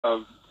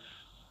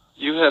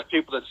You have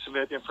people that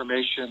submit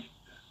information,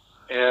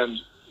 and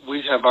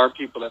we have our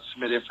people that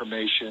submit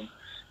information,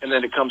 and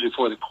then it comes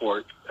before the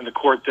court, and the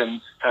court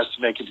then has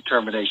to make a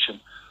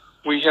determination.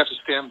 We have to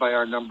stand by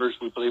our numbers.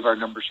 We believe our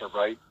numbers are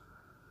right.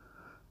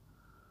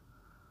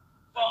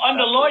 Well,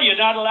 under law,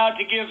 you're not allowed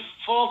to give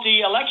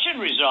faulty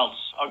election results,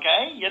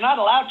 okay? You're not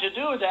allowed to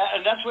do that,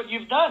 and that's what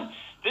you've done.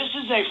 This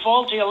is a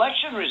faulty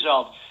election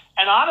result.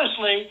 And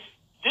honestly,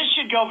 this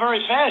should go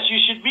very fast. You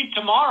should meet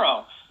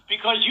tomorrow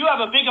because you have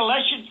a big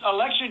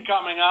election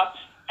coming up,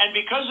 and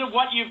because of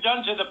what you've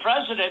done to the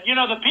president, you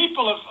know, the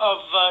people of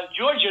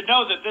Georgia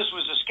know that this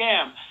was a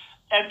scam.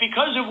 And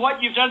because of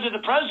what you've done to the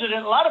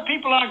president, a lot of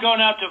people aren't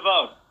going out to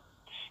vote.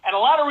 And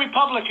a lot of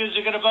Republicans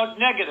are going to vote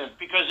negative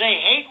because they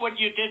hate what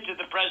you did to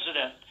the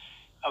president,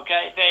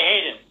 okay? They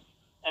hate it.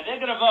 And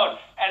they're going to vote.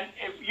 And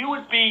if you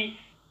would be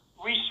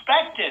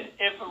respected,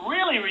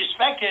 really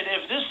respected,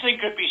 if this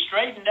thing could be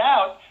straightened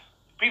out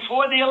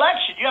before the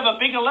election. You have a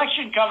big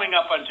election coming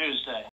up on Tuesday.